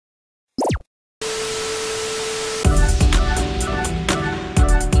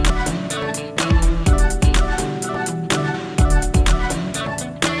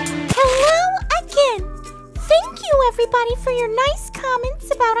everybody for your nice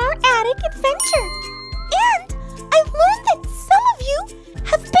comments about our attic adventure. And I learned that some of you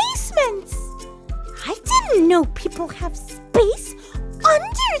have basements. I didn't know people have space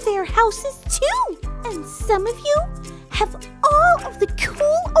under their houses too. And some of you have all of the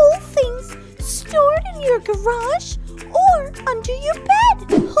cool old things stored in your garage or under your bed.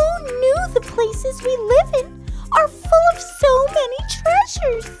 Who knew the places we live in are full of so many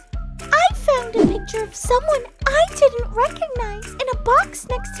treasures? I found a picture of someone I didn't recognize in a box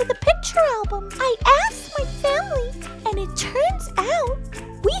next to the picture album. I asked my family, and it turns out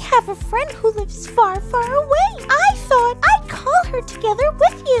we have a friend who lives far, far away. I thought I'd call her together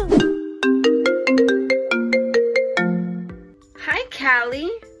with you. Hi,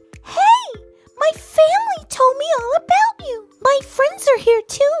 Callie. Hey, my family told me all about you. My friends are here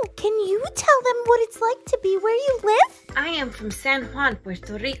too. Can you tell them what it's like to be where you live? I am from San Juan,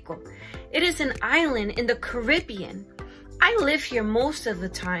 Puerto Rico. It is an island in the Caribbean. I live here most of the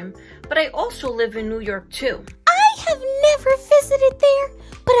time, but I also live in New York too. I have never visited there,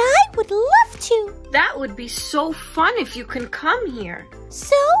 but I would love to. That would be so fun if you can come here.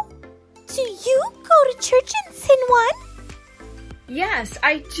 So, do you go to church in San Juan? Yes,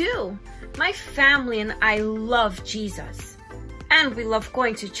 I do. My family and I love Jesus. And we love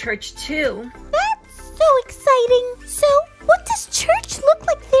going to church too. That's so exciting. So, what does church look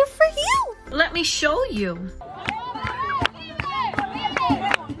like there for you? Let me show you.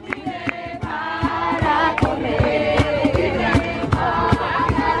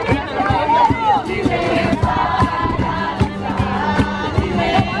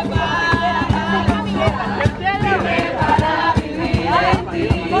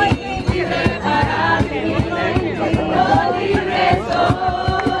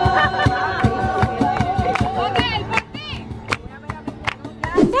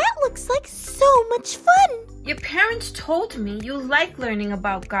 Much fun. Your parents told me you like learning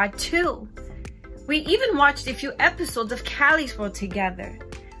about God too. We even watched a few episodes of Callie's World together.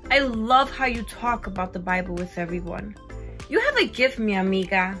 I love how you talk about the Bible with everyone. You have a gift, mi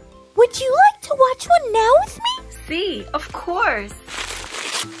amiga. Would you like to watch one now with me? Sí, of course.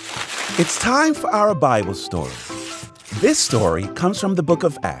 It's time for our Bible story. This story comes from the book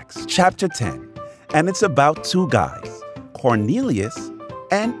of Acts, chapter 10, and it's about two guys, Cornelius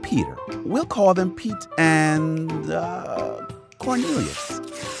and Peter. We'll call them Pete and Cornelius.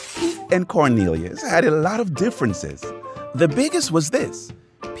 Pete and Cornelius had a lot of differences. The biggest was this.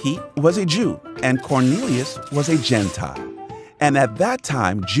 Pete was a Jew and Cornelius was a Gentile. And at that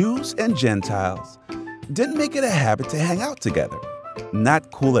time, Jews and Gentiles didn't make it a habit to hang out together.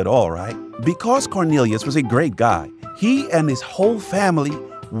 Not cool at all, right? Because Cornelius was a great guy, he and his whole family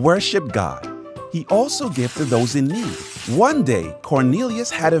worshiped God. He also gave to those in need. One day, Cornelius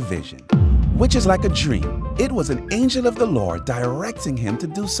had a vision, which is like a dream. It was an angel of the Lord directing him to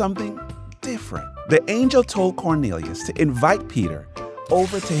do something different. The angel told Cornelius to invite Peter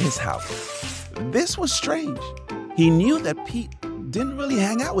over to his house. This was strange. He knew that Pete didn't really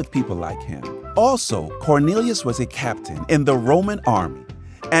hang out with people like him. Also, Cornelius was a captain in the Roman army.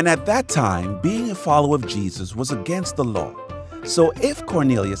 And at that time, being a follower of Jesus was against the law. So if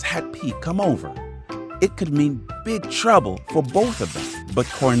Cornelius had Pete come over, it could mean big trouble for both of them. But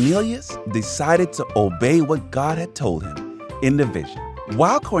Cornelius decided to obey what God had told him in the vision.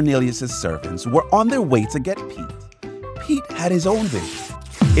 While Cornelius' servants were on their way to get Pete, Pete had his own vision.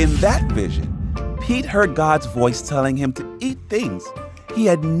 In that vision, Pete heard God's voice telling him to eat things he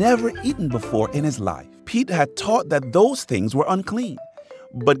had never eaten before in his life. Pete had taught that those things were unclean,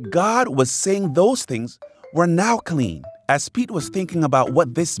 but God was saying those things were now clean. As Pete was thinking about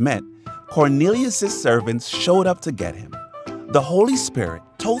what this meant, Cornelius' servants showed up to get him. The Holy Spirit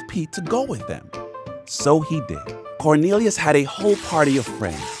told Pete to go with them. So he did. Cornelius had a whole party of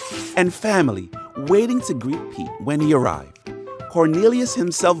friends and family waiting to greet Pete when he arrived. Cornelius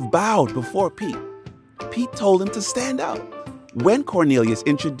himself bowed before Pete. Pete told him to stand up. When Cornelius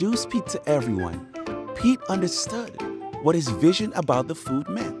introduced Pete to everyone, Pete understood what his vision about the food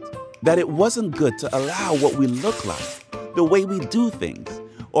meant. That it wasn't good to allow what we look like, the way we do things,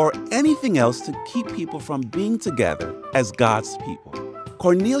 or anything else to keep people from being together as God's people.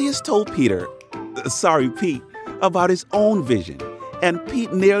 Cornelius told Pete, about his own vision, and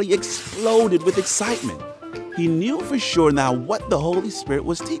Pete nearly exploded with excitement. He knew for sure now what the Holy Spirit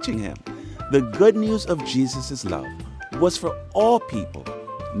was teaching him. The good news of Jesus' love was for all people,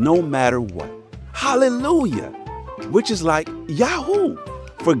 no matter what. Hallelujah! Which is like Yahoo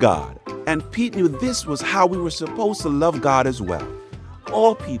for God. And Pete knew this was how we were supposed to love God as well.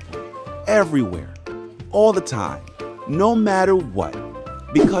 All people, everywhere, all the time, no matter what.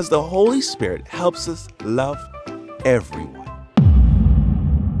 Because the Holy Spirit helps us love everyone.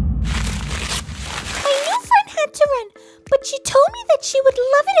 My new friend had to run, but she told me that she would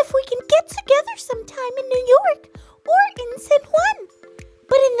love it if we can get together sometime in New York or in San Juan.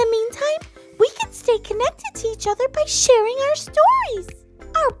 But in the meantime, we can stay connected to each other by sharing our stories.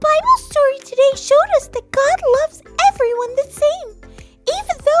 Our Bible story today showed us that God loves everyone the same,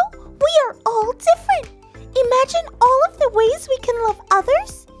 even though we are all different. Imagine all of the ways we can love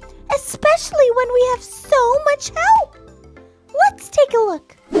others, especially when we have so much help. Let's take a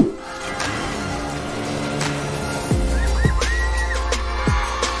look.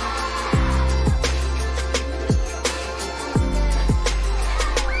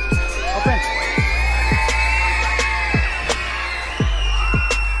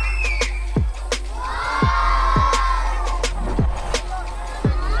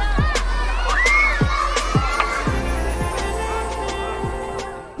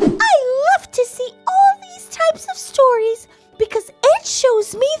 Because it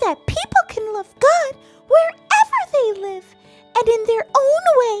shows me that people can love God wherever they live and in their own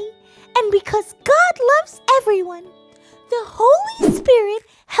way. And because God loves everyone, the Holy Spirit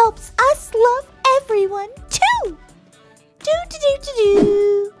helps us love everyone too. Do.